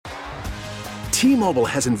T-Mobile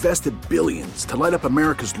has invested billions to light up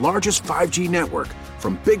America's largest 5G network,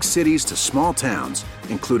 from big cities to small towns,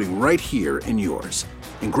 including right here in yours.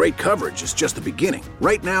 And great coverage is just the beginning.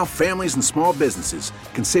 Right now, families and small businesses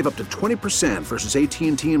can save up to 20% versus AT&T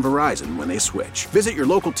and Verizon when they switch. Visit your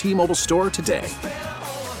local T-Mobile store today.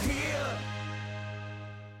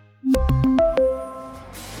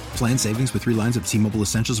 Plan savings with 3 lines of T-Mobile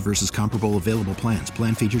Essentials versus comparable available plans.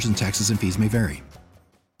 Plan features and taxes and fees may vary.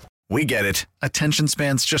 We get it. Attention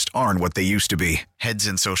spans just aren't what they used to be. Heads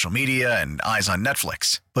in social media and eyes on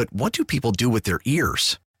Netflix. But what do people do with their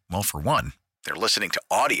ears? Well, for one, they're listening to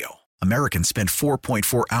audio. Americans spend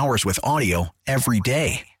 4.4 hours with audio every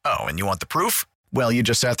day. Oh, and you want the proof? Well, you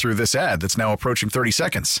just sat through this ad that's now approaching 30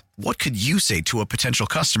 seconds. What could you say to a potential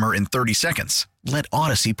customer in 30 seconds? Let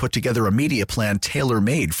Odyssey put together a media plan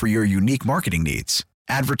tailor-made for your unique marketing needs.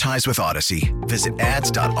 Advertise with Odyssey. Visit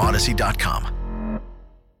ads.odyssey.com.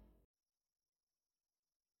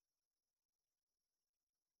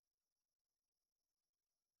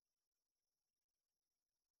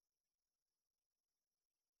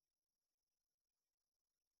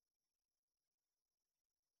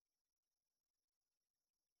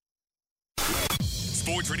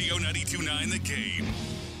 Sports Radio 92.9 The Game.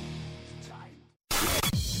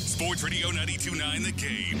 Sports Radio 92.9 The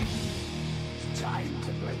Game. It's time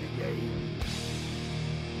to play the game.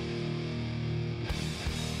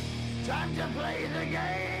 Time to play the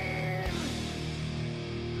game.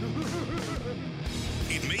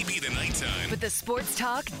 It may be the nighttime, but the sports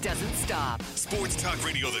talk doesn't stop. Sports talk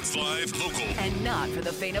radio that's live, local, and not for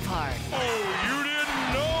the faint of heart. Oh, you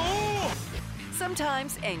didn't know?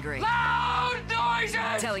 Sometimes angry. Loud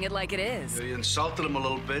noises! Telling it like it is. You insulted him a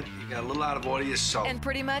little bit. You got a little out of order yourself. And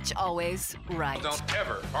pretty much always right. Don't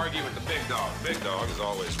ever argue with the big dog. Big dog is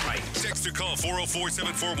always right. Text or call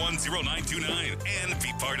 404-741-0929 and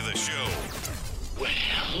be part of the show.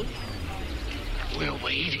 Well, we're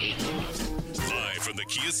waiting. Live from the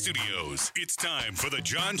Kia Studios, it's time for the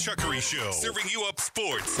John Chuckery Show. Serving you up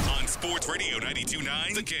sports on Sports Radio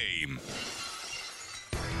 92.9 The Game.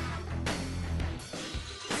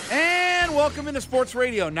 And welcome into Sports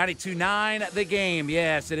Radio 92.9 The Game.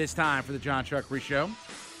 Yes, it is time for the John Chuckery Show.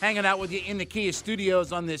 Hanging out with you in the Kia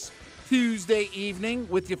Studios on this Tuesday evening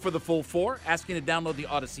with you for the full 4. Asking you to download the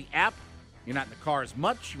Odyssey app. You're not in the car as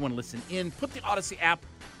much. You want to listen in. Put the Odyssey app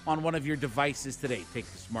on one of your devices today. Take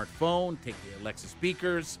the smartphone, take the Alexa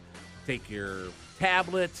speakers, take your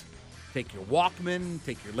tablet, take your Walkman,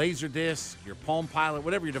 take your Laserdisc, your Palm Pilot,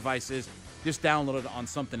 whatever your device is. Just download it on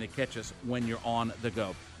something to catch us when you're on the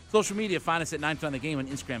go. Social media, find us at 9 The Game on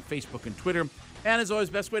Instagram, Facebook, and Twitter. And as always,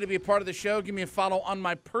 best way to be a part of the show, give me a follow on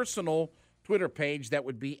my personal Twitter page. That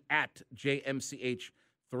would be at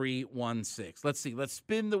JMCH316. Let's see. Let's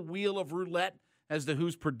spin the wheel of roulette as to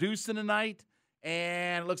who's producing tonight.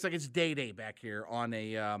 And it looks like it's Day back here on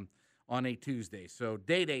a Tuesday. So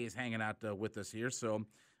Day is hanging out with us here. So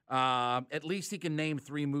at least he can name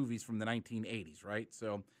 3 movies from the 1980s, right?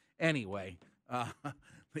 So anyway,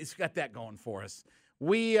 he's got that going for us.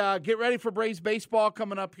 We get ready for Braves baseball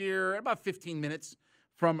coming up here in about 15 minutes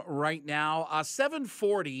from right now.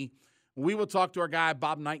 7:40, we will talk to our guy,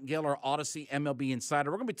 Bob Nightingale, our Odyssey MLB Insider.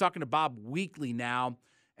 We're going to be talking to Bob weekly now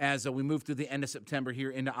as we move through the end of September here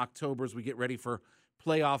into October as we get ready for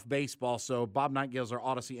playoff baseball. So Bob Nightingale is our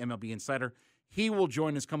Odyssey MLB Insider. He will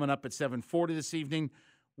join us coming up at 7:40 this evening.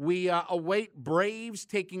 We await Braves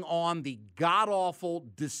taking on the god-awful,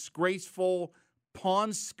 disgraceful,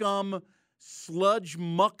 pond scum, sludge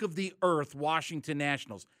muck of the earth Washington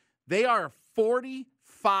Nationals. They are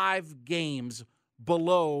 45 games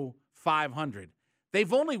below 500.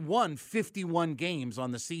 They've only won 51 games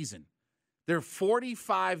on the season. They're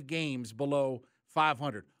 45 games below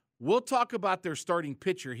 500. We'll talk about their starting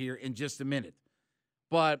pitcher here in just a minute.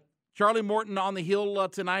 But Charlie Morton on the hill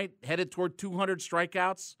tonight, headed toward 200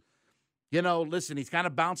 strikeouts. You know, listen, he's kind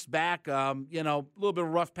of bounced back. A little bit of a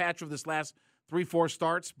rough patch of this last 3-4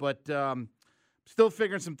 starts, but still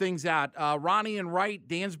figuring some things out. Ronnie and Wright,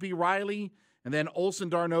 Dansby Riley, and then Olson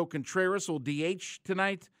Darno Contreras will DH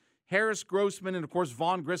tonight. Harris Grossman, and, of course,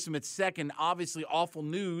 Vaughn Grissom at second. Obviously, awful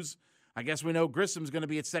news. I guess we know Grissom's going to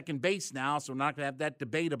be at second base now, so we're not going to have that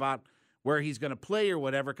debate about where he's going to play or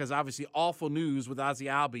whatever, because obviously awful news with Ozzie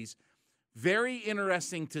Albies. Very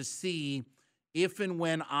interesting to see if and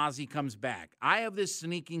when Ozzie comes back. I have this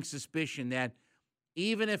sneaking suspicion that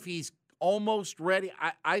even if he's almost ready,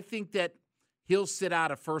 I think that he'll sit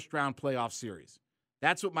out a first-round playoff series.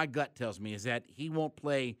 That's what my gut tells me, is that he won't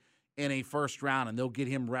play in a first round, and they'll get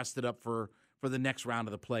him rested up for the next round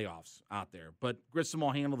of the playoffs out there. But Grissom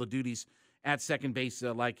will handle the duties at second base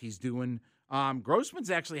like he's doing. Grossman's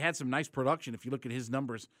actually had some nice production if you look at his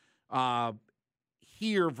numbers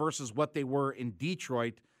here versus what they were in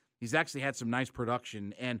Detroit. He's actually had some nice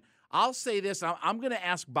production. And I'll say this. I'm going to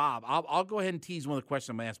ask Bob. I'll go ahead and tease one of the questions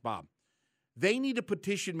I'm going to ask Bob. They need to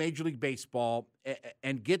petition Major League Baseball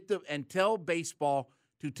and tell baseball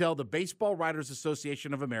to tell the Baseball Writers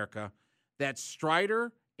Association of America that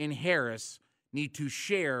Strider and Harris need to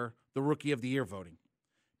share the Rookie of the Year voting.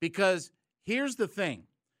 Because here's the thing.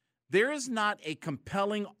 There is not a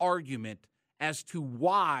compelling argument as to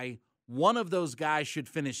why one of those guys should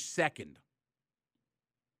finish second.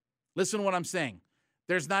 Listen to what I'm saying.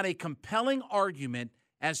 There's not a compelling argument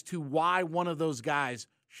as to why one of those guys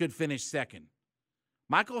should finish second.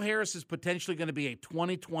 Michael Harris is potentially going to be a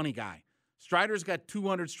 20-20 guy. Strider's got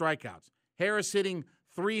 200 strikeouts. Harris hitting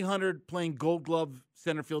 300 playing Gold Glove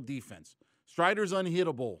center field defense. Strider's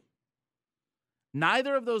unhittable.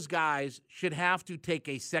 Neither of those guys should have to take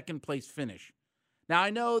a second-place finish. Now, I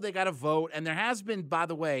know they got to vote, and there has been, by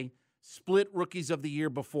the way, split Rookies of the Year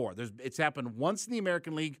before. It's happened once in the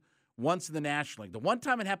American League, once in the National League. The one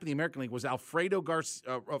time it happened in the American League was Alfredo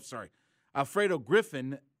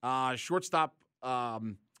Griffin, shortstop,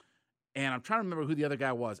 and I'm trying to remember who the other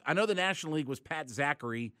guy was. I know the National League was Pat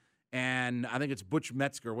Zachary, and I think it's Butch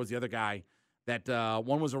Metzger was the other guy. That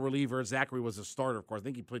one was a reliever. Zachary was a starter, of course. I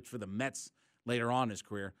think he played for the Mets later on in his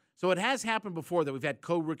career. So it has happened before that we've had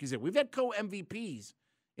co-rookies. We've had co-MVPs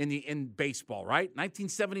in baseball, right?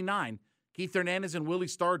 1979, Keith Hernandez and Willie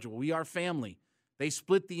Stargell, We Are Family. They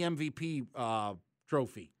split the MVP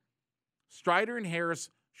trophy. Strider and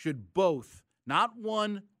Harris should both, not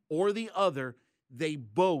one or the other, they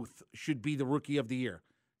both should be the Rookie of the Year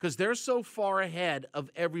because they're so far ahead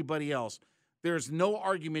of everybody else. There's no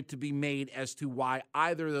argument to be made as to why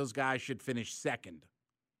either of those guys should finish second.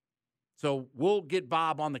 So we'll get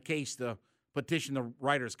Bob on the case to petition the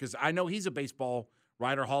writers because I know he's a baseball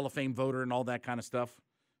writer, Hall of Fame voter, and all that kind of stuff.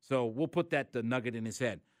 So we'll put that nugget in his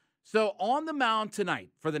head. So on the mound tonight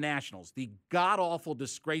for the Nationals, the god-awful,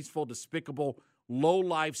 disgraceful, despicable,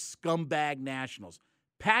 low-life scumbag Nationals,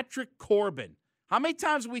 Patrick Corbin. How many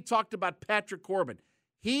times have we talked about Patrick Corbin?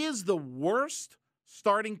 He is the worst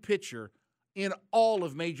starting pitcher in all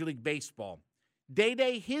of Major League Baseball.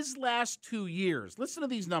 Day-Day, his last 2 years, listen to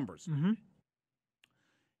these numbers. Mm-hmm.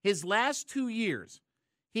 His last 2 years,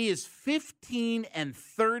 he is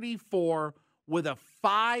 15-34 with a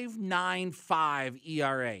 5.95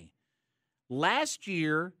 ERA. Last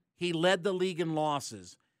year, he led the league in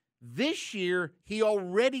losses. This year, he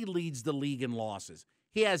already leads the league in losses.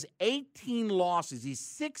 He has 18 losses. He's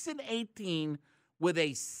 6-18 with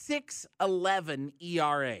a 6.11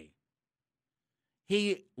 ERA.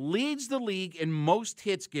 He leads the league in most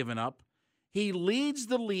hits given up. He leads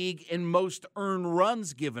the league in most earned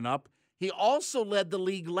runs given up. He also led the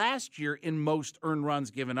league last year in most earned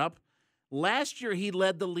runs given up. Last year, he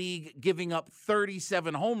led the league giving up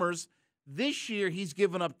 37 homers. This year, he's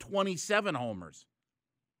given up 27 homers.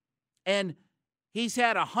 And he's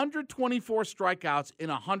had 124 strikeouts in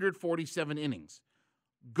 147 innings.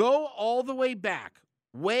 Go all the way back,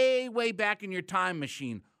 way, way back in your time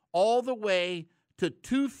machine, all the way to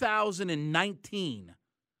 2019.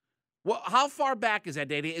 Well, how far back is that,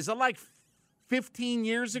 Data? Is it like 15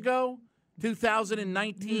 years ago?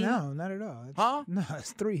 2019? No, not at all. No,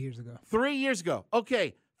 it's 3 years ago. 3 years ago.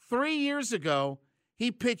 Okay, 3 years ago,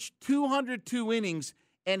 he pitched 202 innings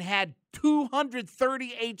and had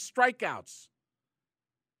 238 strikeouts.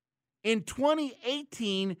 In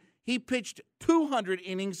 2018, he pitched 200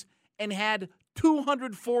 innings and had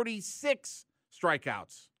 246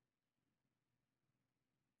 strikeouts.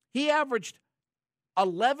 He averaged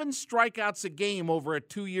 11 strikeouts a game over a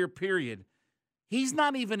 2-year period. He's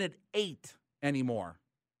not even at 8 anymore.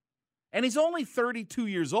 And he's only 32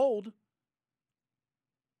 years old.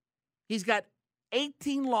 He's got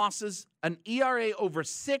 18 losses, an ERA over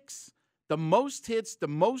 6, the most hits, the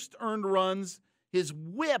most earned runs. His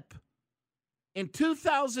whip in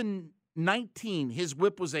 2019, his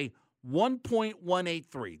whip was a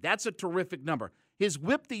 1.183. That's a terrific number. His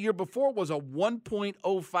whip the year before was a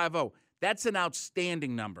 1.050. That's an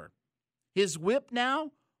outstanding number. His whip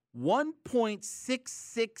now,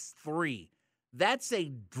 1.663. That's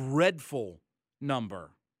a dreadful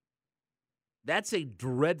number. That's a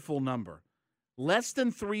dreadful number. Less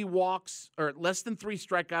than 3 walks, or less than 3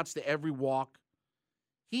 strikeouts to every walk.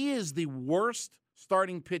 He is the worst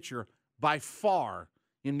starting pitcher by far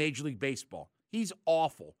in Major League Baseball. He's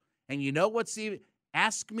awful. And you know what's even?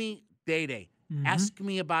 Ask me, Day-Day. Mm-hmm. Ask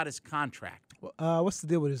me about his contract. What's the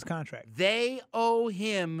deal with his contract? They owe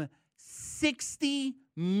him $60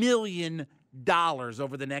 million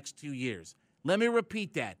over the next 2 years. Let me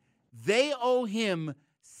repeat that. They owe him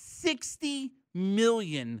 $60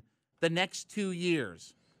 million the next 2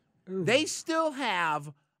 years. Ooh. They still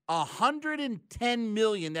have $110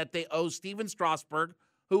 million that they owe Steven Strasburg,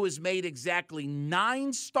 who has made exactly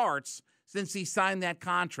 9 starts since he signed that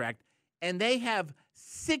contract, and they have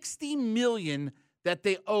 $60 million that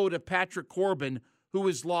they owe to Patrick Corbin, who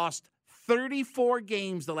has lost 34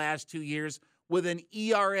 games the last 2 years with an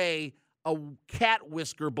ERA, a cat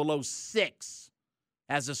whisker below 6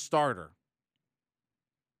 as a starter.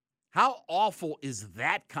 How awful is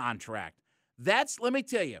that contract? Let me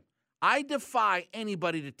tell you, I defy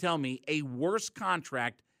anybody to tell me a worse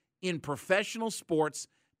contract in professional sports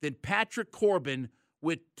than Patrick Corbin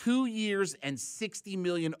with 2 years and $60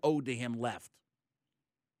 million owed to him left.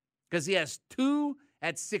 Because he has 2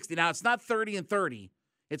 at 60. Now, it's not 30 and 30.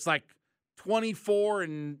 It's like 24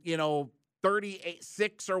 and,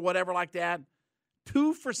 36 or whatever like that.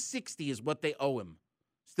 2 for 60 is what they owe him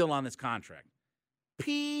still on this contract.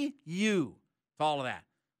 PU to all of that.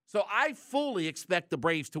 So I fully expect the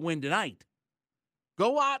Braves to win tonight.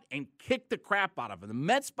 Go out and kick the crap out of them. The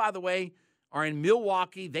Mets, by the way, are in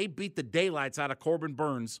Milwaukee. They beat the daylights out of Corbin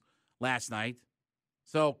Burns last night.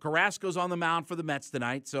 So Carrasco's on the mound for the Mets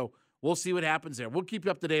tonight. So we'll see what happens there. We'll keep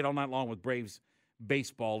you up to date all night long with Braves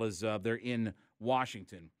baseball as they're in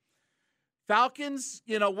Washington. Falcons,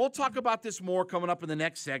 we'll talk about this more coming up in the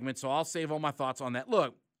next segment, so I'll save all my thoughts on that.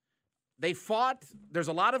 Look, they fought. There's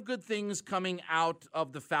a lot of good things coming out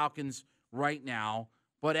of the Falcons right now.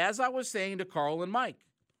 But as I was saying to Carl and Mike,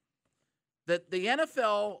 that the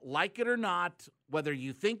NFL, like it or not, whether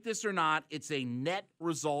you think this or not, it's a net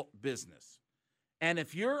result business. And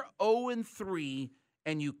if you're 0-3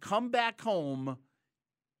 and you come back home,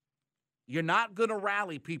 you're not going to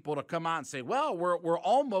rally people to come out and say, well, we're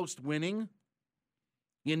almost winning.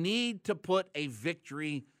 You need to put a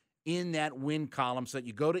victory in that win column so that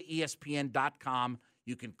you go to ESPN.com.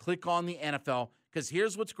 You can click on the NFL, because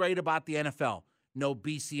here's what's great about the NFL. No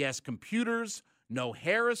BCS computers, no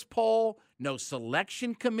Harris poll, no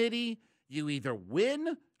selection committee. You either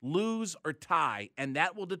win, lose, or tie, and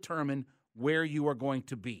that will determine where you are going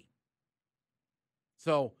to be.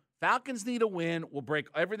 So Falcons need a win. We'll break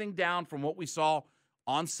everything down from what we saw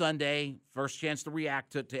on Sunday. First chance to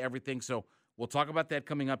react to everything. So we'll talk about that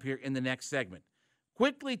coming up here in the next segment.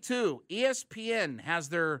 Quickly, too, ESPN has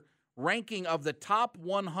their ranking of the top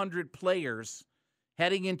 100 players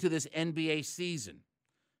heading into this NBA season.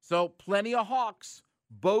 So plenty of Hawks.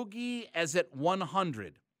 Bogey as at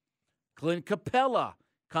 100. Clint Capella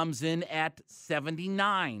comes in at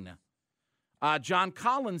 79. John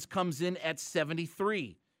Collins comes in at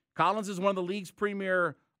 73. Collins is one of the league's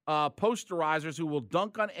premier posterizers who will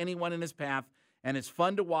dunk on anyone in his path, and it's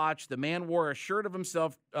fun to watch. The man wore a shirt of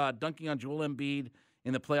himself dunking on Joel Embiid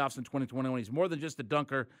in the playoffs in 2021. He's more than just a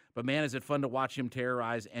dunker, but, man, is it fun to watch him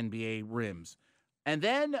terrorize NBA rims. And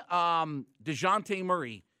then DeJounte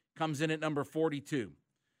Murray comes in at number 42.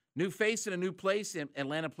 New face in a new place.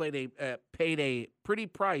 Atlanta paid a pretty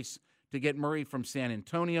price to get Murray from San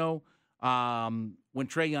Antonio. When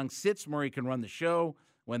Trae Young sits, Murray can run the show.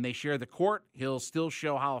 When they share the court, he'll still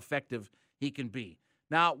show how effective he can be.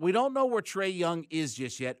 Now, we don't know where Trae Young is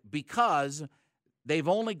just yet because they've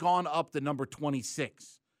only gone up to number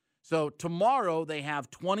 26. So tomorrow they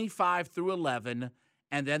have 25 through 11,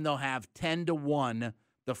 and then they'll have 10 to 1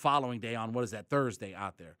 the following day on, what is that, Thursday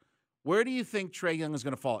out there. Where do you think Trae Young is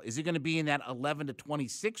going to fall? Is he going to be in that 11 to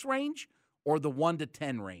 26 range or the 1 to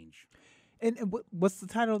 10 range? And what's the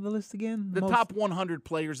title of the list again? The top 100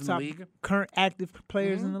 players in the league. Current active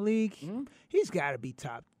players in the league. Mm-hmm. He's got to be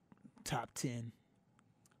top 10.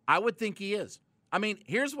 I would think he is. I mean,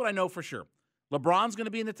 here's what I know for sure. LeBron's going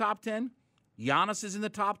to be in the top 10. Giannis is in the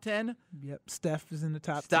top 10. Yep, Steph is in the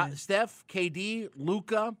top 10. Steph, KD,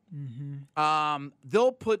 Luka. Mm-hmm.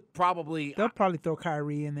 They'll probably throw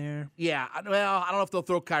Kyrie in there. Yeah, well, I don't know if they'll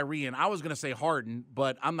throw Kyrie in. I was going to say Harden,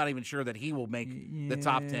 but I'm not even sure that he will make the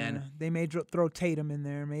top 10. They may throw Tatum in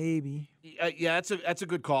there, maybe. Yeah, that's a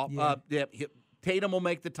good call. Yeah. Tatum will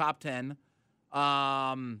make the top 10.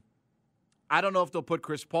 I don't know if they'll put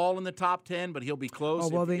Chris Paul in the top 10, but he'll be close. Oh,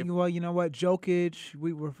 well, you know what? Jokic.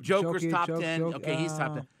 Joker's top 10. Okay, he's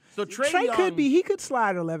top 10. So Trae Young, he could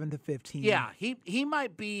slide 11 to 15. Yeah, he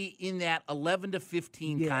might be in that 11 to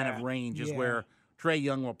 15 kind of range is where Trae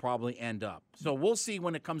Young will probably end up. So we'll see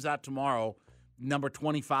when it comes out tomorrow, number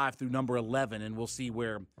 25 through number 11, and we'll see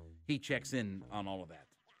where he checks in on all of that.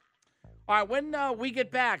 All right, when we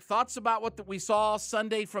get back, thoughts about what we saw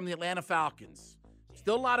Sunday from the Atlanta Falcons.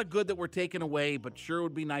 Still a lot of good that we're taking away, but sure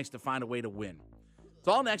would be nice to find a way to win. It's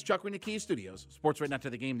all next. Chuck Reed, Kia Studios. Sports right now to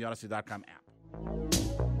the game, the Odyssey.com app.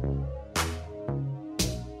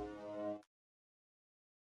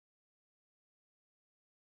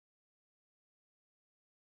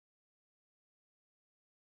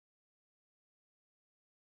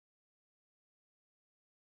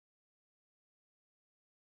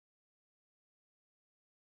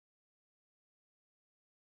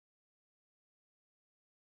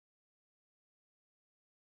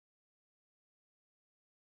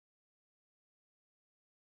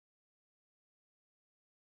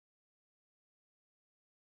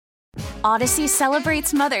 Odyssey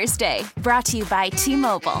celebrates Mother's Day, brought to you by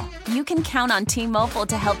T-Mobile. You can count on T-Mobile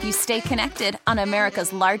to help you stay connected on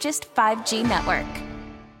America's largest 5G network.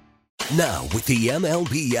 Now, with the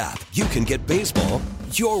MLB app, you can get baseball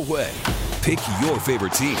your way. Pick your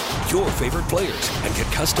favorite team, your favorite players, and get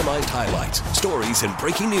customized highlights, stories, and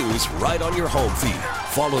breaking news right on your home feed.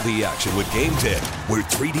 Follow the action with Game Day, where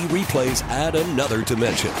 3D replays add another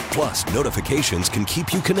dimension. Plus, notifications can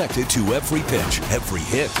keep you connected to every pitch, every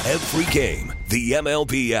hit, every game. The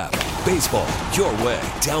MLB app. Baseball your way.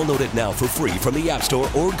 Download it now for free from the App Store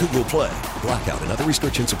or Google Play. Blackout and other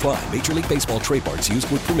restrictions apply. Major League Baseball trademarks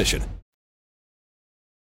used with permission.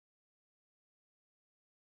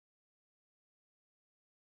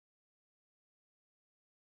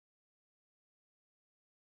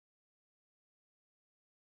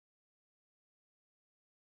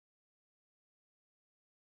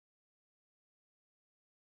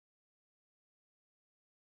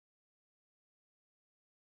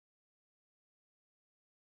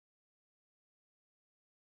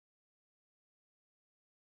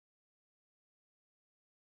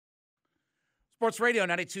 Sports Radio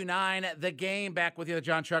 92.9, The Game, back with you, the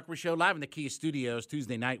John Chuckery Show, live in the Kia Studios,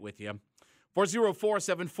 Tuesday night with you.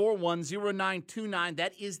 404-741-0929.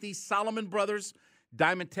 That is the Solomon Brothers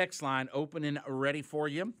Diamond text line, open and ready for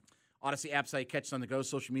you. Odyssey app site, catch us on the go.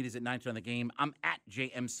 Social medias at 92 on The Game. I'm at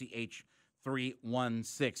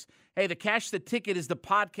JMCH316. Hey, the Cash the Ticket is the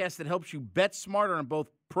podcast that helps you bet smarter on both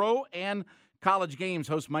pro and college games.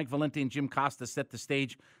 Host Mike Valente and Jim Costa set the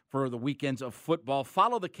stage for the weekends of football.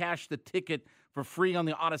 Follow the Cash the Ticket for free on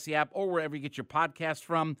the Odyssey app or wherever you get your podcast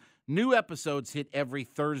from. New episodes hit every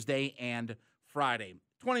Thursday and Friday.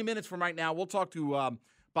 20 minutes from right now, we'll talk to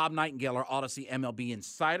Bob Nightingale, our Odyssey MLB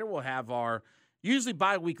insider. We'll have our usually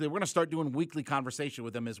bi-weekly. We're going to start doing weekly conversation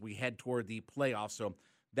with him as we head toward the playoffs. So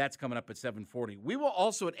that's coming up at 7:40. We will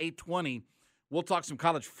also at 8:20, we'll talk some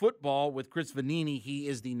college football with Chris Vanini. He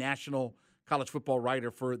is the national college football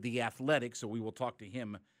writer for The Athletic, so we will talk to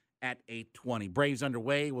him at 8:20. Braves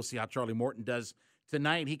underway. We'll see how Charlie Morton does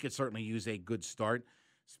tonight. He could certainly use a good start.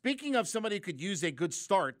 Speaking of somebody who could use a good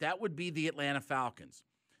start, that would be the Atlanta Falcons.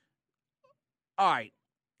 All right,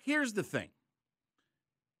 here's the thing.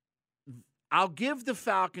 I'll give the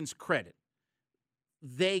Falcons credit.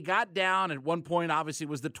 They got down at one point, obviously it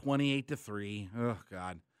was the 28-3. Oh,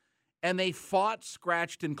 God. And they fought,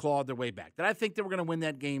 scratched, and clawed their way back. Did I think they were going to win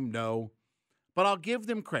that game? No. But I'll give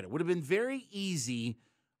them credit. Would have been very easy,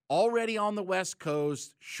 already on the West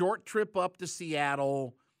Coast, short trip up to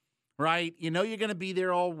Seattle, right? You know you're going to be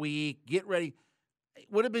there all week. Get ready. It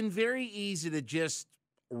would have been very easy to just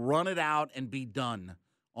run it out and be done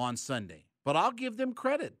on Sunday. But I'll give them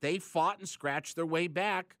credit. They fought and scratched their way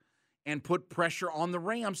back and put pressure on the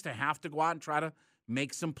Rams to have to go out and try to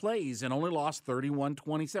make some plays and only lost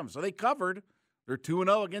 31-27. So they covered. They're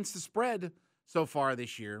 2-0 against the spread so far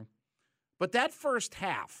this year. But that first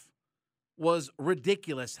half was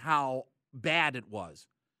ridiculous how bad it was.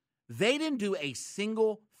 They didn't do a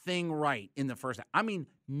single thing right in the first half. I mean,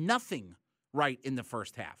 nothing right in the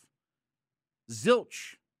first half.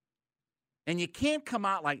 Zilch. And you can't come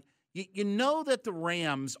out like, you know that the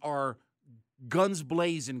Rams are guns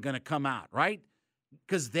blazing going to come out, right?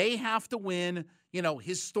 Because they have to win,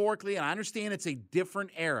 historically, and I understand it's a different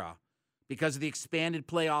era because of the expanded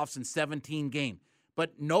playoffs and 17 game.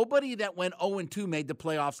 But nobody that went 0-2 made the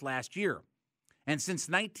playoffs last year. And since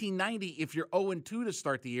 1990, if you're 0-2 to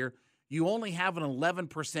start the year, you only have an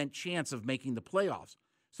 11% chance of making the playoffs.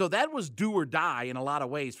 So that was do or die in a lot of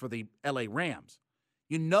ways for the LA Rams.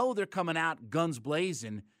 You know they're coming out guns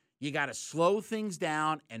blazing. You got to slow things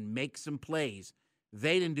down and make some plays.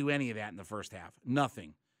 They didn't do any of that in the first half.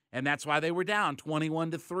 Nothing. And that's why they were down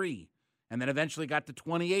 21-3 and then eventually got to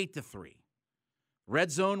 28-3.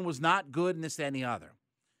 Red zone was not good and this, that, and the other.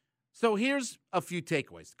 So here's a few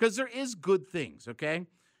takeaways because there is good things, okay?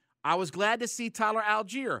 I was glad to see Tyler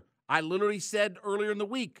Algier. I literally said earlier in the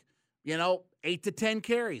week, 8 to 10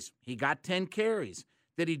 carries. He got 10 carries.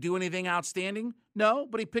 Did he do anything outstanding? No,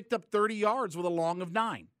 but he picked up 30 yards with a long of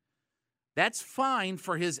 9. That's fine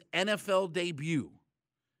for his NFL debut.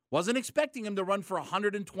 Wasn't expecting him to run for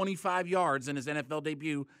 125 yards in his NFL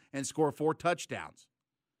debut and score 4 touchdowns.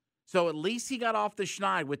 So at least he got off the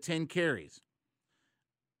schneid with 10 carries.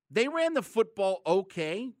 They ran the football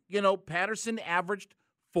okay. Patterson averaged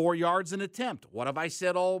 4 yards an attempt. What have I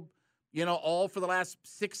said all for the last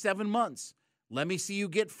 6-7 months? Let me see you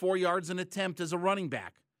get 4 yards an attempt as a running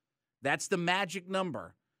back. That's the magic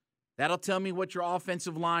number. That'll tell me what your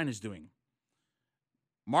offensive line is doing.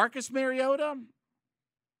 Marcus Mariota,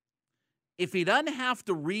 if he doesn't have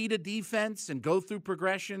to read a defense and go through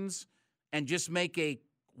progressions and just make a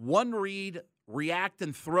one read, react,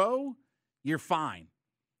 and throw, you're fine.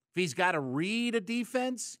 If he's got to read a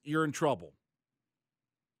defense, you're in trouble.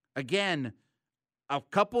 Again, a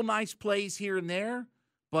couple nice plays here and there,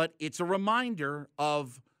 but it's a reminder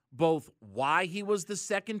of both why he was the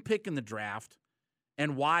second pick in the draft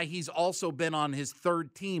and why he's also been on his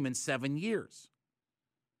third team in 7 years.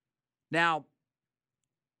 Now,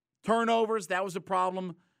 turnovers, that was a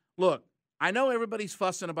problem. Look, I know everybody's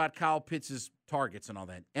fussing about Kyle Pitts' targets and all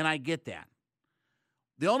that, and I get that.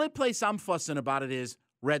 The only place I'm fussing about it is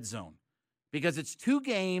red zone, because it's 2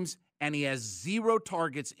 games and he has 0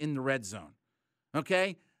 targets in the red zone.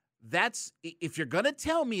 Okay? That's, if you're going to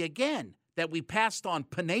tell me again that we passed on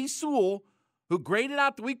Penei Sewell, who graded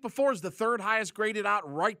out the week before as the 3rd highest graded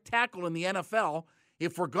out right tackle in the NFL,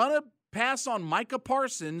 if we're going to pass on Micah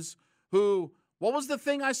Parsons, who, what was the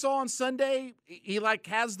thing I saw on Sunday? He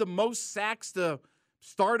has the most sacks to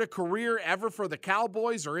start a career ever for the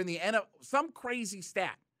Cowboys or in the NFL, some crazy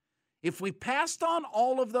stat. If we passed on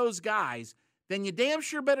all of those guys, then you damn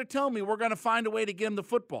sure better tell me we're going to find a way to get him the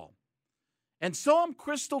football. And so I'm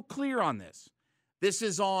crystal clear on this. This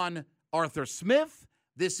is on Arthur Smith,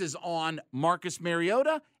 this is on Marcus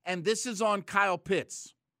Mariota, and this is on Kyle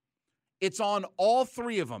Pitts. It's on all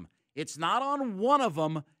 3 of them. It's not on one of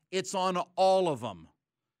them. It's on all of them.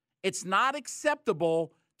 It's not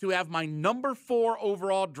acceptable to have my number 4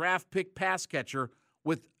 overall draft pick pass catcher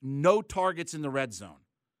with no targets in the red zone.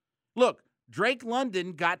 Look, Drake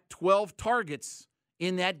London got 12 targets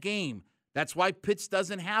in that game. That's why Pitts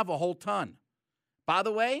doesn't have a whole ton. By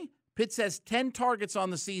the way, Pitts has 10 targets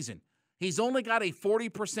on the season. He's only got a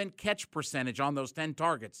 40% catch percentage on those 10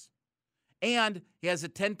 targets. And he has a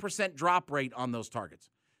 10% drop rate on those targets.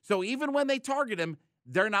 So even when they target him,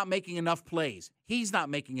 they're not making enough plays. He's not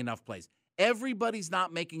making enough plays. Everybody's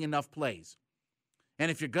not making enough plays.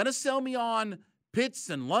 And if you're going to sell me on Pitts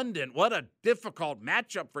and London, what a difficult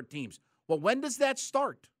matchup for teams. Well, when does that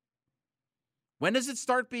start? When does it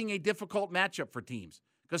start being a difficult matchup for teams?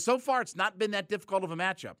 Because so far it's not been that difficult of a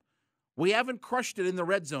matchup. We haven't crushed it in the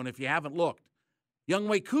red zone if you haven't looked.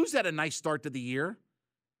 Younghoe Koo's had a nice start to the year,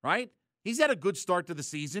 right? He's had a good start to the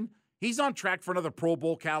season. He's on track for another Pro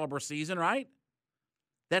Bowl caliber season, right?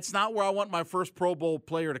 That's not where I want my first Pro Bowl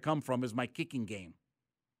player to come from, is my kicking game.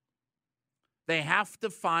 They have to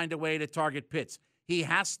find a way to target Pitts. He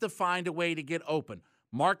has to find a way to get open.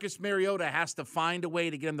 Marcus Mariota has to find a way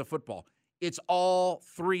to get him the football. It's all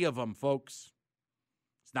 3 of them, folks.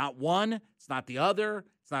 It's not one. It's not the other.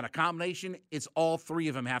 It's not a combination. It's all 3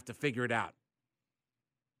 of them have to figure it out.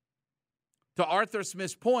 To Arthur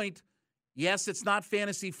Smith's point, yes, it's not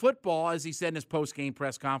fantasy football, as he said in his post-game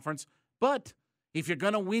press conference, but if you're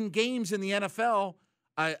going to win games in the NFL,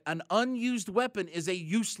 an unused weapon is a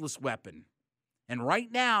useless weapon. And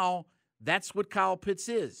right now, that's what Kyle Pitts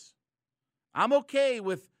is. I'm okay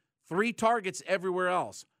with 3 targets everywhere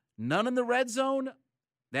else. None in the red zone,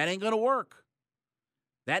 that ain't going to work.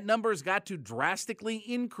 That number's got to drastically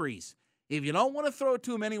increase. If you don't want to throw it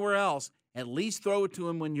to him anywhere else, at least throw it to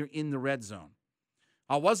him when you're in the red zone.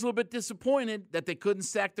 I was a little bit disappointed that they couldn't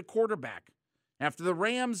sack the quarterback. After the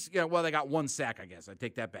Rams, they got 1 sack, I guess. I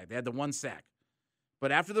take that back. They had the 1 sack.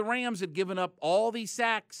 But after the Rams had given up all these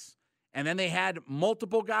sacks, and then they had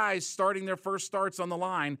multiple guys starting their first starts on the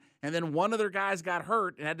line, and then one of their guys got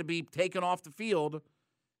hurt and had to be taken off the field,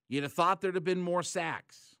 you'd have thought there'd have been more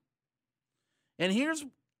sacks. And here's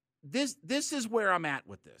this is where I'm at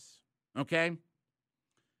with this, okay?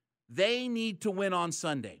 They need to win on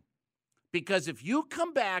Sunday. Because if you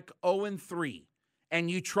come back 0-3 and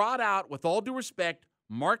you trot out, with all due respect,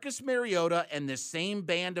 Marcus Mariota and this same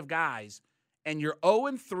band of guys, and you're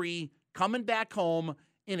 0-3 coming back home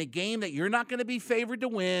in a game that you're not going to be favored to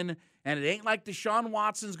win, and it ain't like Deshaun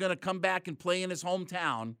Watson's going to come back and play in his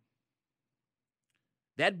hometown,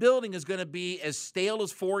 that building is going to be as stale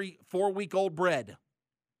as four-week-old bread.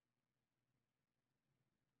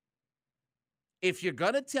 If you're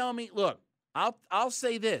going to tell me, look, I'll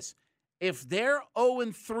say this. If they're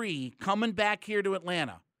 0-3 coming back here to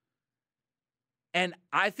Atlanta, and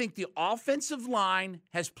I think the offensive line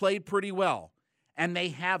has played pretty well, and they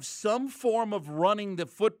have some form of running the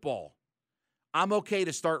football, I'm okay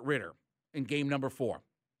to start Ridder in game number 4.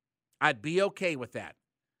 I'd be okay with that.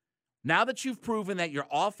 Now that you've proven that your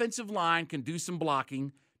offensive line can do some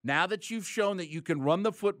blocking, now that you've shown that you can run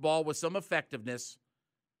the football with some effectiveness,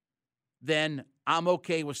 then I'm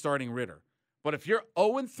okay with starting Ridder. But if you're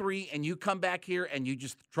 0-3 and you come back here and you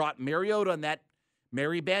just trot Mariota and that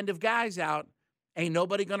merry band of guys out, ain't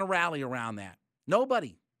nobody going to rally around that.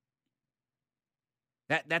 Nobody.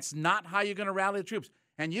 That's not how you're going to rally the troops.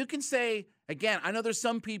 And you can say, Again, I know there's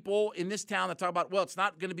some people in this town that talk about, well, it's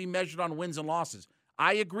not going to be measured on wins and losses.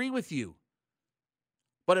 I agree with you.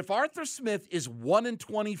 But if Arthur Smith is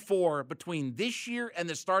 1-24 between this year and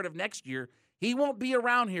the start of next year, he won't be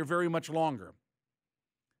around here very much longer.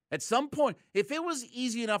 At some point, if it was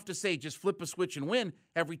easy enough to say just flip a switch and win,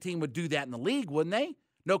 every team would do that in the league, wouldn't they?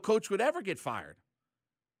 No coach would ever get fired.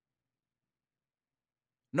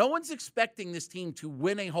 No one's expecting this team to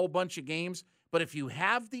win a whole bunch of games, but if you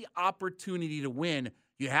have the opportunity to win,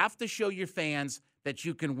 you have to show your fans that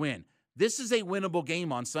you can win. This is a winnable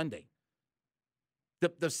game on Sunday.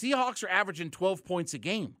 The Seahawks are averaging 12 points a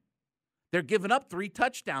game. They're giving up 3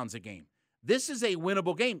 touchdowns a game. This is a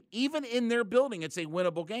winnable game. Even in their building, it's a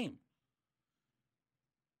winnable game.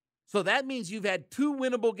 So that means you've had 2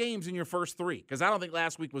 winnable games in your first 3, because I don't think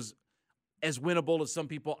last week was as winnable as some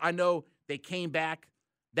people. I know they came back.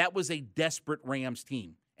 That was a desperate Rams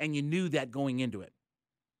team, and you knew that going into it.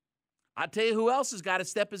 I'll tell you who else has got to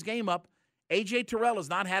step his game up. A.J. Terrell has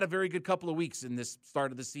not had a very good couple of weeks in this start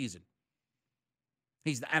of the season.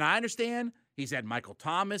 And I understand he's had Michael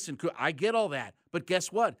Thomas, and I get all that. But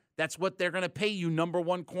guess what? That's what they're going to pay you number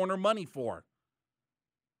 1 corner money for.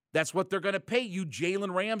 That's what they're going to pay you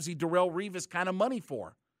Jalen Ramsey, Darrelle Revis kind of money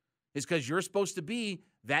for, is because you're supposed to be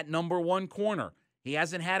that number 1 corner. He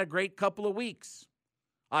hasn't had a great couple of weeks.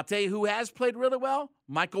 I'll tell you who has played really well,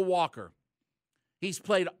 Michael Walker. He's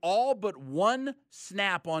played all but 1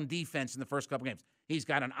 snap on defense in the first couple games. He's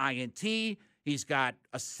got an INT. He's got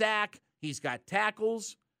a sack. He's got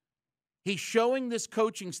tackles. He's showing this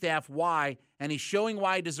coaching staff why, and he's showing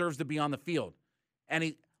why he deserves to be on the field.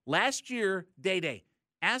 And last year, Day,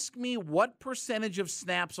 ask me what percentage of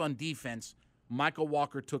snaps on defense Michael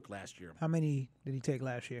Walker took last year. How many did he take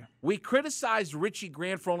last year? We criticized Richie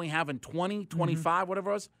Grant for only having 20, 25,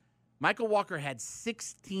 whatever it was. Michael Walker had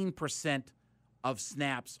 16% of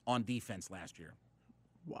snaps on defense last year.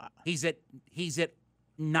 Wow. He's at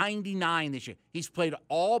 99 this year. He's played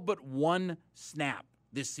all but 1 snap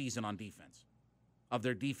this season on defense of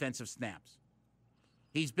their defensive snaps.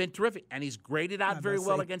 He's been terrific, and he's graded out very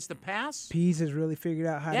well against the pass. Pease has really figured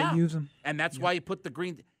out how to use him. And that's why you put the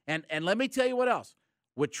green. And let me tell you what else.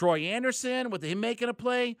 With Troy Anderson, with him making a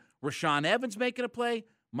play, Rashaan Evans making a play,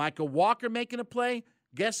 Michael Walker making a play,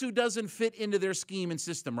 guess who doesn't fit into their scheme and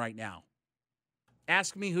system right now?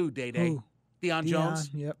 Ask me who, Day. Deion Jones.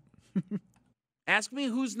 Yep. Ask me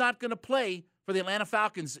who's not going to play for the Atlanta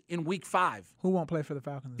Falcons in Week 5. Who won't play for the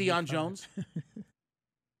Falcons? Deion Jones.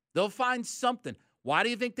 They'll find something. Why do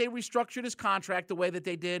you think they restructured his contract the way that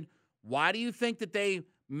they did? Why do you think that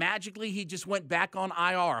he just went back on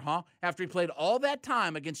IR, huh? After he played all that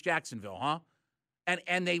time against Jacksonville, huh?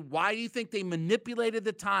 And why do you think they manipulated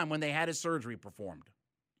the time when they had his surgery performed?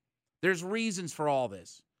 There's reasons for all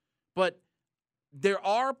this. But there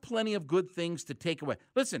are plenty of good things to take away.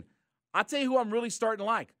 Listen, I'll tell you who I'm really starting to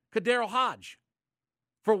like. Kadero Hodge.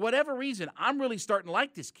 For whatever reason, I'm really starting to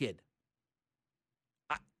like this kid.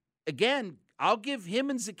 Again, I'll give him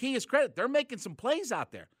and Zacchaeus credit. They're making some plays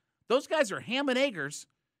out there. Those guys are ham and eggers,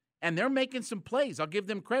 and they're making some plays. I'll give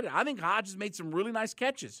them credit. I think Hodge has made some really nice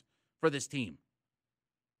catches for this team.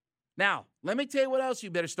 Now, let me tell you what else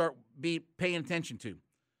you better start paying attention to.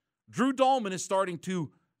 Drew Dolman is starting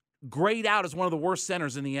to grade out as one of the worst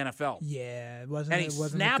centers in the NFL. Yeah, it wasn't. And he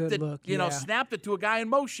snapped it, look. snapped it to a guy in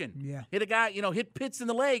motion. Yeah, hit a guy, hit Pitts in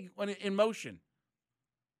the leg when in motion.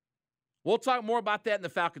 We'll talk more about that in the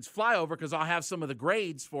Falcons flyover because I'll have some of the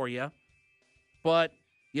grades for you. But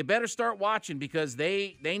you better start watching because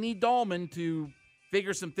they need Dolman to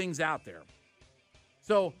figure some things out there.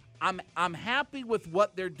 So I'm happy with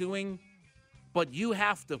what they're doing, but you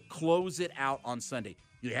have to close it out on Sunday.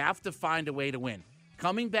 You have to find a way to win.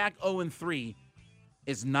 Coming back 0-3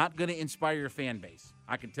 is not going to inspire your fan base,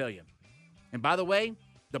 I can tell you. And by the way,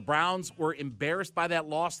 the Browns were embarrassed by that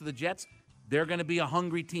loss to the Jets. They're going to be a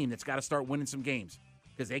hungry team that's got to start winning some games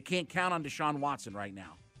because they can't count on Deshaun Watson right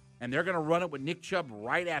now. And they're going to run it with Nick Chubb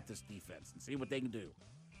right at this defense and see what they can do.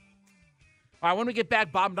 All right, when we get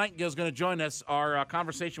back, Bob Nightingale is going to join us, our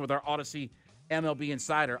conversation with our Odyssey MLB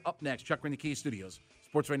Insider. Up next, Chuck in the Key Studios.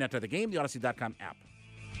 Sports right now to the game, the Odyssey.com app.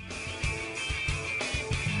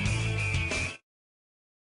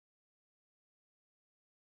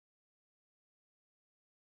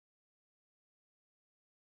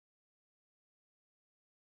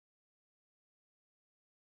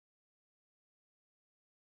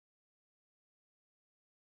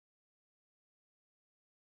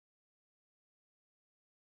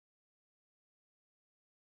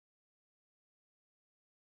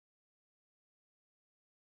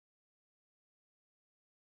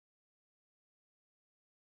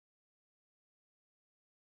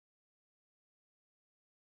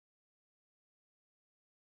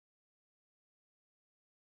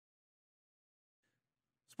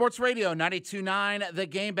 Sports Radio 92.9 The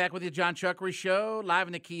Game, back with you, John Chuckery Show, live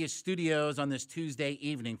in the Kia studios on this Tuesday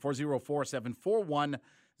evening,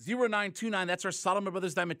 404-741-0929. That's our Solomon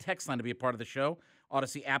Brothers Diamond text line to be a part of the show.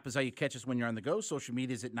 Odyssey app is how you catch us when you're on the go. Social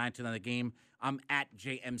media is at 929 The Game. I'm at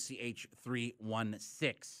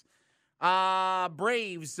JMCH316.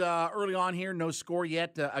 Braves early on here, no score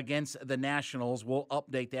yet against the Nationals. We'll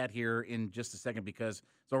update that here in just a second because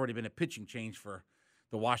it's already been a pitching change for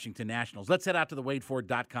the Washington Nationals. Let's head out to the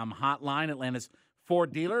WadeFord.com hotline, Atlanta's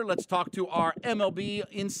Ford dealer. Let's talk to our MLB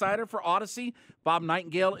insider for Odyssey. Bob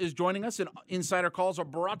Nightingale is joining us, and insider calls are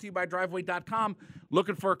brought to you by Driveway.com.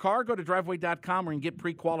 Looking for a car? Go to Driveway.com where you can get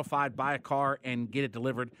pre-qualified, buy a car, and get it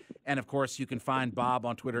delivered. And, of course, you can find Bob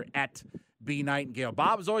on Twitter at B. Nightingale.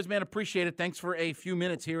 Bob, as always, man, appreciate it. Thanks for a few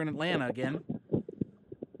minutes here in Atlanta again.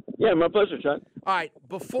 Yeah, my pleasure, Chuck. All right,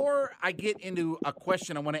 before I get into a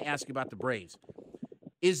question I want to ask you about the Braves,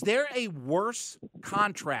 is there a worse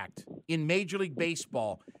contract in Major League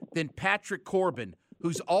Baseball than Patrick Corbin,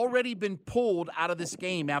 who's already been pulled out of this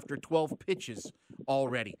game after 12 pitches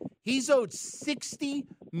already? He's owed $60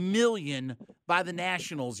 million by the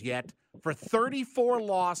Nationals yet for 34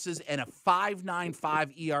 losses and a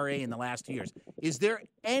 5.95 ERA in the last 2 years. Is there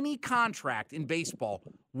any contract in baseball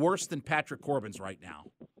worse than Patrick Corbin's right now?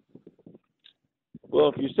 Well,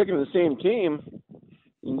 if you stick in the same team,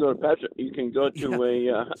 you can go to Patrick. You can go to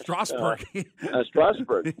a Strasburg.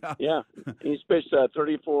 Strasburg. Yeah. He's pitched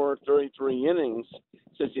 34, 33 innings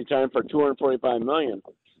since he signed for $245 million.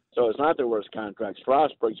 So it's not the worst contract.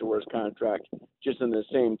 Strasburg's the worst contract, just in the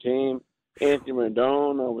same team. Anthony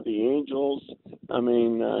Rendon with the Angels. I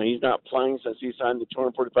mean, he's not playing since he signed the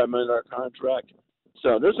 $245 million contract.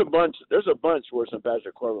 So there's a bunch worse than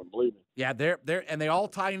Patrick Corbin, believe me. Yeah, and they all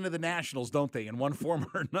tie into the Nationals, don't they? In one form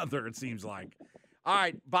or another, it seems like. All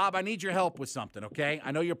right, Bob, I need your help with something, okay?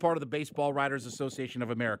 I know you're part of the Baseball Writers Association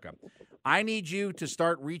of America. I need you to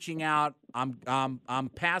start reaching out. I'm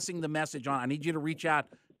passing the message on. I need you to reach out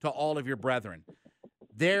to all of your brethren.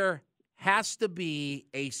 There has to be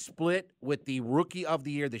a split with the Rookie of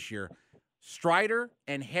the Year this year. Strider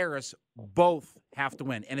and Harris both have to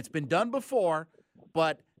win. And it's been done before,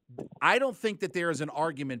 but I don't think that there is an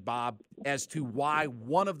argument, Bob, as to why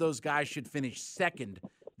one of those guys should finish second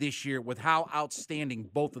this year with how outstanding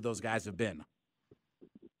both of those guys have been.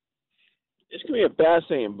 It's going to be a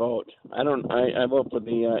fascinating vote. I vote for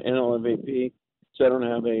the NL MVP, so I don't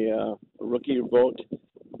have a rookie vote,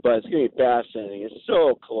 but it's going to be fascinating. It's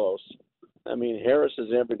so close. I mean, Harris is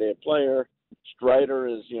an everyday player. Strider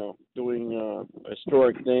is, doing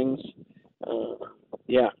historic things.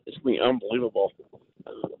 Yeah, it's going to be unbelievable,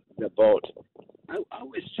 the vote. I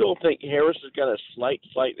would still think Harris has got a slight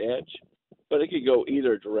edge, but it could go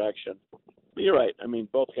either direction. But you're right. I mean,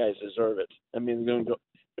 both guys deserve it. I mean, they're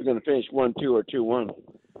going to finish 1-2 or 2-1.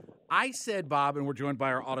 I said, Bob, and we're joined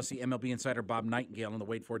by our Odyssey MLB insider, Bob Nightingale, on the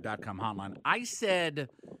WadeFord.com hotline. I said,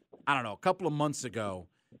 I don't know, a couple of months ago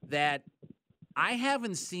that I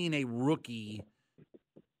haven't seen a rookie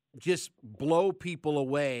just blow people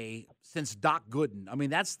away since Doc Gooden. I mean,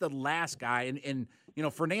 that's the last guy. And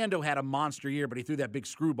Fernando had a monster year, but he threw that big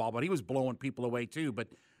screwball, but he was blowing people away too. But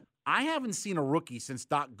I haven't seen a rookie since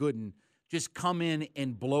Doc Gooden just come in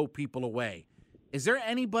and blow people away. Is there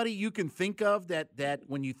anybody you can think of that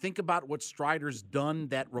when you think about what Strider's done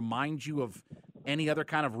that reminds you of any other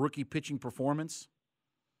kind of rookie pitching performance?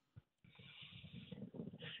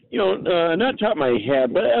 Not top of my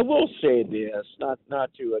head, but I will say this, not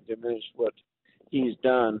to diminish what he's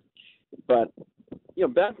done, but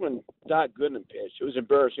back when Doc Gooden pitched, it was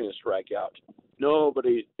embarrassing to strike out.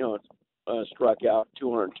 Nobody, struck out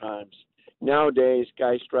 200 times. Nowadays,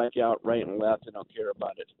 guys strike out right and left and don't care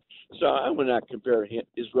about it. So I would not compare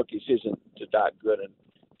his rookie season to Doc Gooden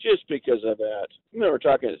just because of that. I remember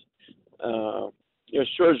talking,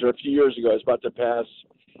 Scherzer a few years ago was about to pass,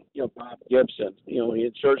 Bob Gibson. He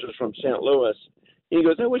had Scherzer from St. Louis. He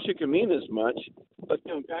goes, I wish it could mean as much, but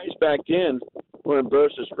guys back then were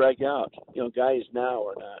embarrassed to strike out. Guys now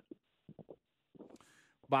are not.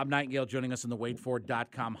 Bob Nightingale joining us on the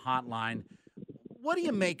WadeFord.com hotline. What do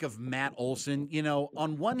you make of Matt Olson?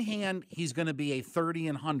 On one hand, he's going to be a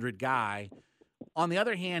 30-100 guy. On the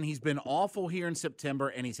other hand, he's been awful here in September,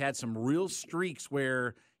 and he's had some real streaks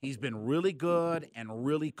where he's been really good and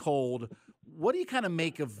really cold. What do you kind of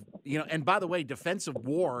make of, and by the way, defensive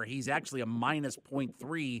WAR, he's actually a minus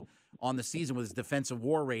 0.3 on the season with his defensive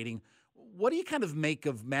WAR rating. What do you kind of make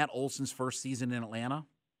of Matt Olson's first season in Atlanta?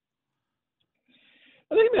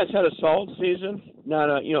 I think Matt's had a solid season, not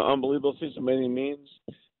a unbelievable season by any means.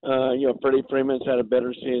 Freddie Freeman's had a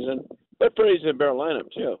better season, but Freddie's in a better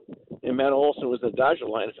lineup too. And Matt Olson was the Dodger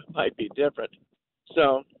lineup; it might be different.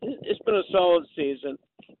 So it's been a solid season.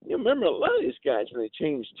 You remember, a lot of these guys, when they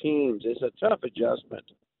change teams, it's a tough adjustment.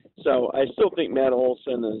 So I still think Matt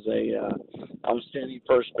Olson is a outstanding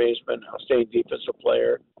first baseman, outstanding defensive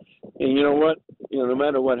player. And you know what? No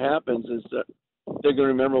matter what happens, is that they're going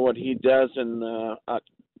to remember what he does in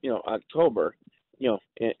October,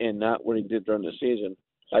 and not what he did during the season.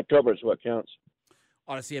 October is what counts.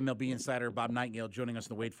 Odyssey MLB insider Bob Nightingale joining us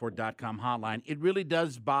on the WadeFord.com hotline. It really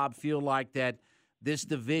does, Bob, feel like that this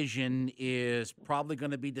division is probably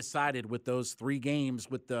going to be decided with those 3 games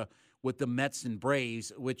with the Mets and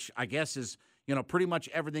Braves, which I guess is pretty much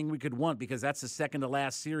everything we could want, because that's the second to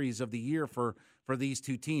last series of the year for these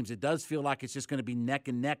two teams. It does feel like it's just going to be neck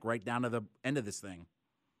and neck right down to the end of this thing.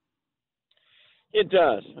 It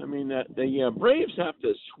does. I mean, the Braves have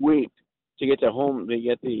to sweep to get to home. They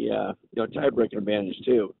get the tiebreaker advantage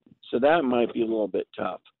too, so that might be a little bit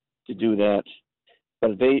tough to do that.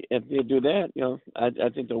 But if they do that, I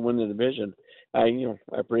think they'll win the division. I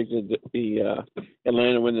predicted the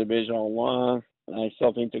Atlanta win the division all along. I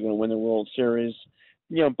still think they're going to win the World Series.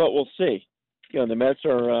 But we'll see. The Mets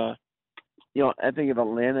are. I think if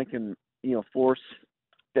Atlanta can force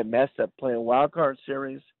the Mets to play a wild card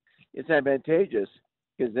series, it's advantageous,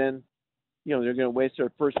 because then they're going to waste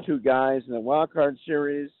their first 2 guys in the wild card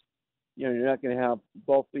series. You're not going to have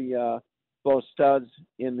both studs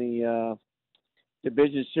in the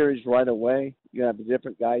division series right away. You have a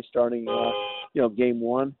different guy starting, game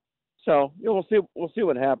 1. So we'll see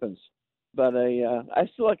what happens. But I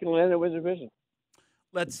still like Atlanta to win the division.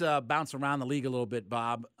 Let's bounce around the league a little bit,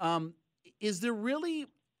 Bob. Is there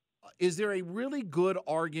a really good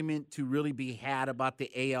argument to really be had about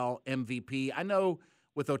the AL MVP? I know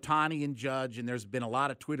with Ohtani and Judge, and there's been a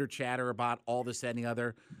lot of Twitter chatter about all this, that, and the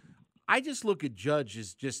other. I just look at Judge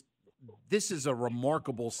as this is a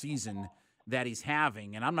remarkable season that he's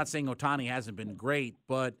having. And I'm not saying Ohtani hasn't been great,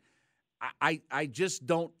 but I just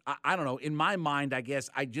don't – I don't know. In my mind, I guess,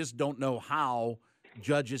 I just don't know how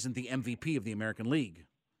Judge isn't the MVP of the American League.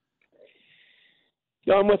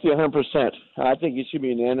 Yeah, I'm with you 100%. I think he should be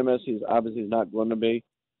unanimous. He's obviously not going to be.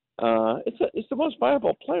 It's the most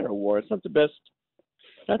valuable player award. It's not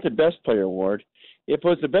the best player award. If it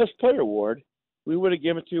was the best player award, we would have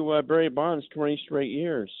given it to Barry Bonds 20 straight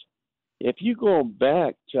years. If you go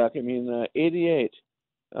back, Chuck, 88,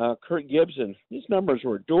 Kirk Gibson, his numbers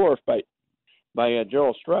were dwarfed by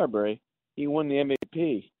Gerald Strawberry. He won the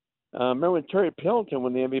MVP. Remember when Terry Pendleton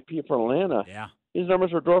won the MVP for Atlanta? Yeah. His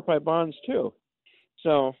numbers were dwarfed by Bonds too.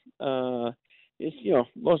 So it's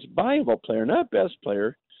most valuable player, not best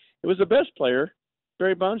player. It was the best player.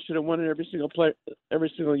 Barry Bonds should have won it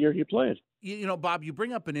every single year he played. Bob, you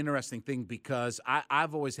bring up an interesting thing, because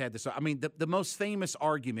I've always had this. The most famous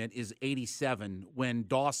argument is 87, when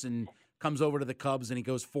Dawson comes over to the Cubs and he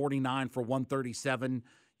goes 49 for 137,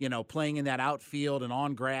 playing in that outfield and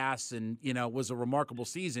on grass, and, was a remarkable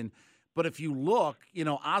season. But if you look,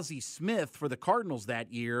 Ozzie Smith for the Cardinals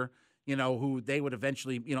that year, who they would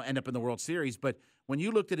eventually, end up in the World Series. But when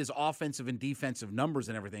you looked at his offensive and defensive numbers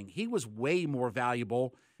and everything, he was way more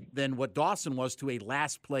valuable than what Dawson was to a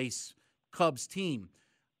last-place Cubs team.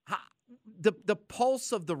 The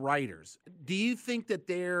pulse of the writers, do you think that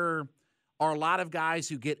there are a lot of guys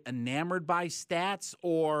who get enamored by stats,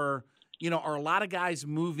 or, are a lot of guys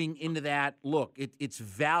moving into that, look, it's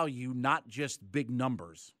value, not just big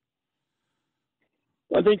numbers?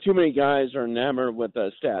 I think too many guys are enamored with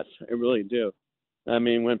stats. I really do.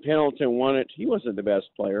 When Pendleton won it, he wasn't the best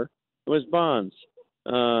player. It was Bonds.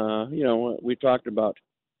 We talked about,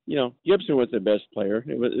 Gibson was the best player.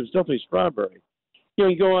 It was definitely Strawberry.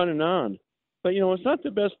 You go on and on. But, it's not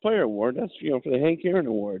the best player award. That's, for the Hank Aaron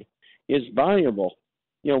Award. It's valuable.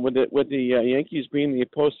 With the Yankees being the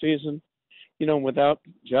postseason, without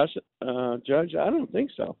Judge, I don't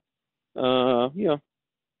think so.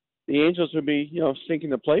 The Angels would be,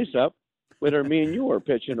 sinking the place up whether me and you were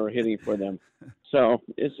pitching or hitting for them. So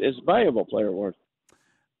it's a valuable player award.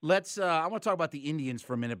 I want to talk about the Indians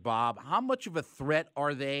for a minute, Bob. How much of a threat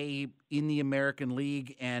are they in the American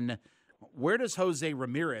League, and where does Jose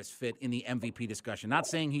Ramirez fit in the MVP discussion? Not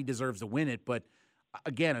saying he deserves to win it, but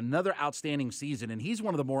again, another outstanding season, and he's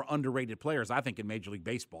one of the more underrated players, I think, in Major League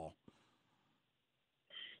Baseball.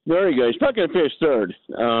 There you go. He's probably going to finish third.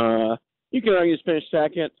 You can argue he's finished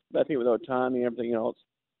second, but I think with Ohtani and everything else,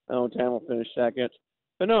 Ohtani will finish second.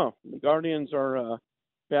 But no, the Guardians are a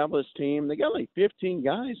fabulous team. They got like 15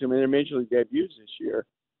 guys. Their Major League debuts this year.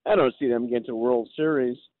 I don't see them getting to the World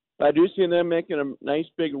Series. But I do see them making a nice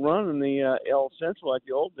big run in the AL Central like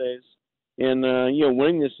the old days and,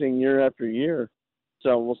 winning this thing year after year.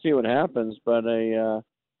 So we'll see what happens. But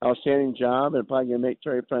outstanding job, and probably going to make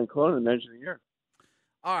Terry Francona the Manager of the Year.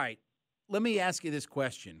 All right, let me ask you this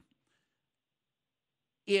question.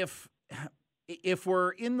 If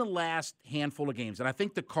we're in the last handful of games, and I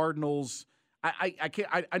think the Cardinals,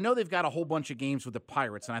 I know they've got a whole bunch of games with the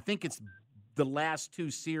Pirates, and I think it's the last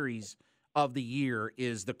two series of the year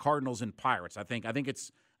is the Cardinals and Pirates. I think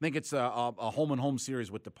it's a home and home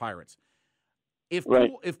series with the Pirates. If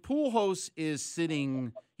Pujols is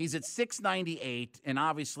sitting, he's at 698, and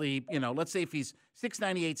obviously, let's say if he's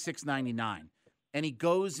 698, 699, and he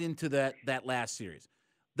goes into that last series,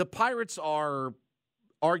 the Pirates are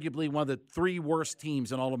arguably one of the three worst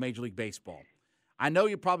teams in all of Major League Baseball. I know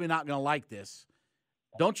you're probably not going to like this.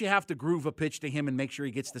 Don't you have to groove a pitch to him and make sure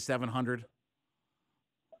he gets to 700?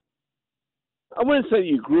 I wouldn't say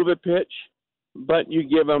you groove a pitch, but you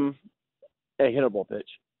give him a hittable pitch.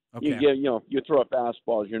 Okay. You throw up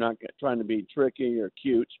fastballs. You're not trying to be tricky or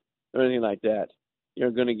cute or anything like that.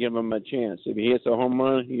 You're going to give him a chance. If he hits a home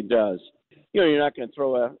run, he does. You're not going to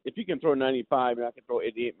throw if you can throw 95, you're not going to throw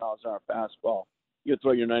 88 miles an hour fastball. You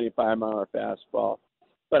throw your 95-mile-an-hour fastball.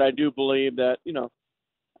 But I do believe that, you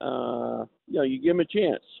give him a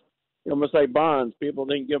chance. Almost like Bonds. People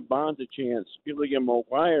didn't give Bonds a chance. People didn't give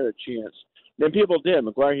McGuire a chance. Then people did.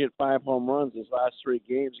 McGuire hit 5 home runs his last 3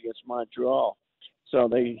 games against Montreal. So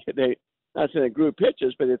they not saying they grew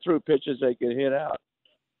pitches, but they threw pitches they could hit out.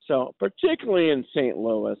 So particularly in St.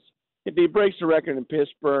 Louis, if he breaks the record in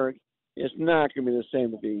Pittsburgh, it's not going to be the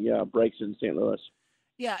same if he breaks in St. Louis.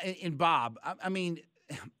 Yeah, and Bob, I mean,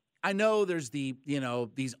 I know there's these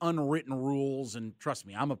unwritten rules, and trust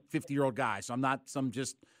me, I'm a 50-year-old guy, so I'm not some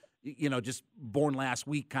just born last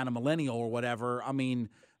week kind of millennial or whatever. I mean,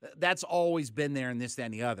 that's always been there in this, that,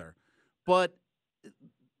 and the other. But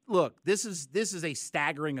look, this is a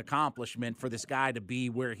staggering accomplishment for this guy to be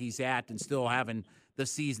where he's at and still having the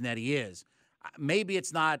season that he is. Maybe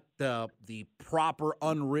it's not the proper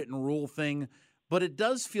unwritten rule thing, but it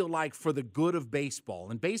does feel like for the good of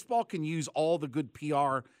baseball. And baseball can use all the good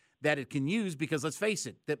PR that it can use because, let's face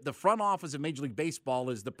it, the front office of Major League Baseball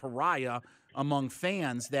is the pariah among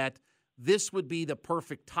fans, that this would be the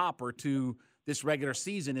perfect topper to this regular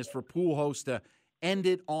season is for Pujols to end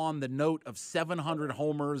it on the note of 700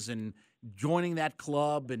 homers and joining that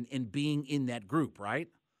club and being in that group, right?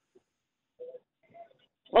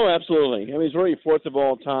 Oh, absolutely. I mean, he's really fourth of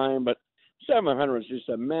all time, but 700 is just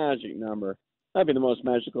a magic number. That'd be the most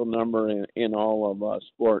magical number in all of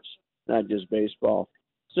sports, not just baseball.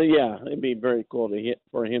 So, yeah, it'd be very cool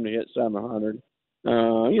for him to hit 700.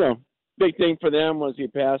 Big thing for them was he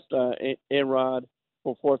passed A-Rod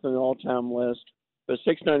for fourth on the all-time list. But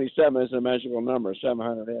 697 is a magical number,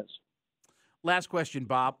 700 hits. Last question,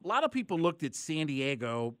 Bob. A lot of people looked at San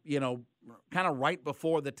Diego, kind of right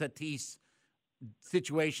before the Tatis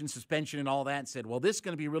situation, suspension and all that, and said, well, this is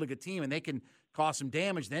going to be a really good team, and they can cause some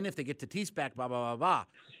damage. Then if they get Tatis back, blah, blah, blah, blah.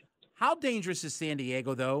 How dangerous is San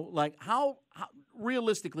Diego, though? Like, how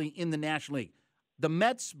realistically in the National League, the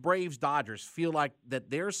Mets, Braves, Dodgers feel like that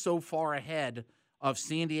they're so far ahead of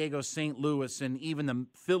San Diego, St. Louis, and even the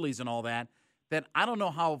Phillies and all that, that I don't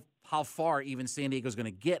know how far even San Diego is going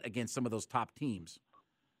to get against some of those top teams.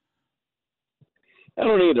 I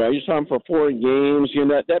don't either. I just saw him for 4 games.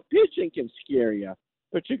 That pitching can scare you,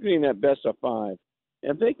 particularly in that best of 5.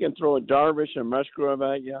 If they can throw a Darvish and Musgrove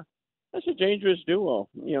at you, that's a dangerous duo.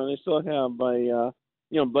 They still have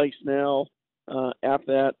Blake Snell after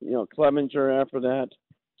that, Clevenger after that.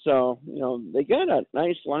 So, they got a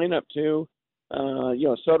nice lineup too.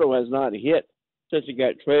 Soto has not hit since he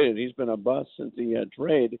got traded. He's been a bust since the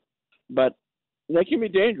trade. But they can be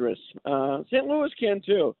dangerous. St. Louis can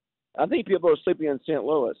too. I think people are sleeping on St.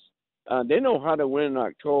 Louis. They know how to win in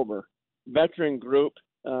October. Veteran group.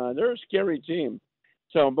 They're a scary team.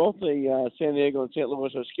 So both the San Diego and St.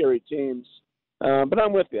 Louis are scary teams. But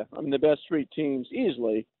I'm with you. I mean, the best 3 teams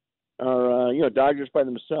easily are, Dodgers by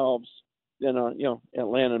themselves, then,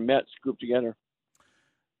 Atlanta and Mets grouped together.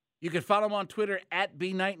 You can follow him on Twitter at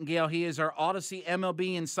 @BNightingale. He is our Odyssey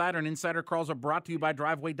MLB Insider, and Insider Calls are brought to you by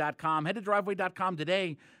Driveway.com. Head to Driveway.com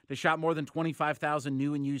today to shop more than 25,000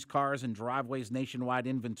 new and used cars and Driveway's nationwide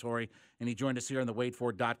inventory. And he joined us here on the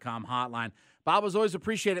WadeFord.com hotline. Bob, as always,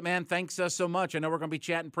 appreciate it, man. Thanks so much. I know we're going to be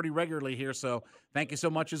chatting pretty regularly here, so thank you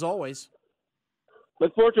so much as always.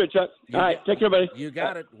 Look forward to it, Chuck. All right, take care, buddy. You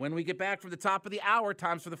got it. When we get back from the top of the hour,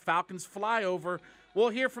 time's for the Falcons flyover. We'll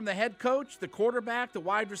hear from the head coach, the quarterback, the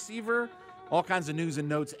wide receiver, all kinds of news and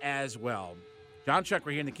notes as well. John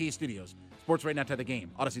Chuckery here in the Kia Studios. Sports right now to the game.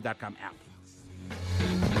 Odyssey.com app.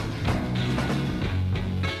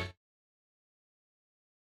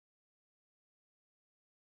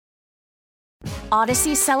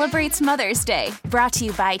 Odyssey celebrates Mother's Day, brought to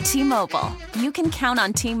you by T-Mobile. You can count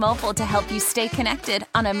on T-Mobile to help you stay connected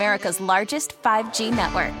on America's largest 5G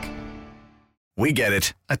network. We get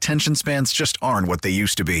it. Attention spans just aren't what they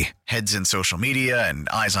used to be. Heads in social media and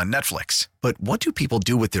eyes on Netflix. But what do people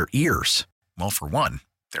do with their ears? Well, for one,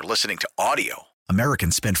 they're listening to audio.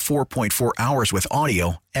 Americans spend 4.4 hours with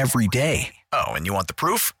audio every day. Oh, and you want the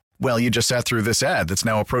proof? Well, you just sat through this ad that's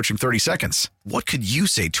now approaching 30 seconds. What could you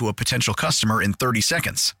say to a potential customer in 30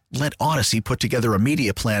 seconds? Let Odyssey put together a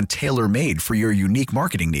media plan tailor-made for your unique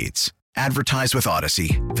marketing needs. Advertise with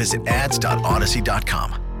Odyssey. Visit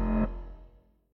ads.odyssey.com.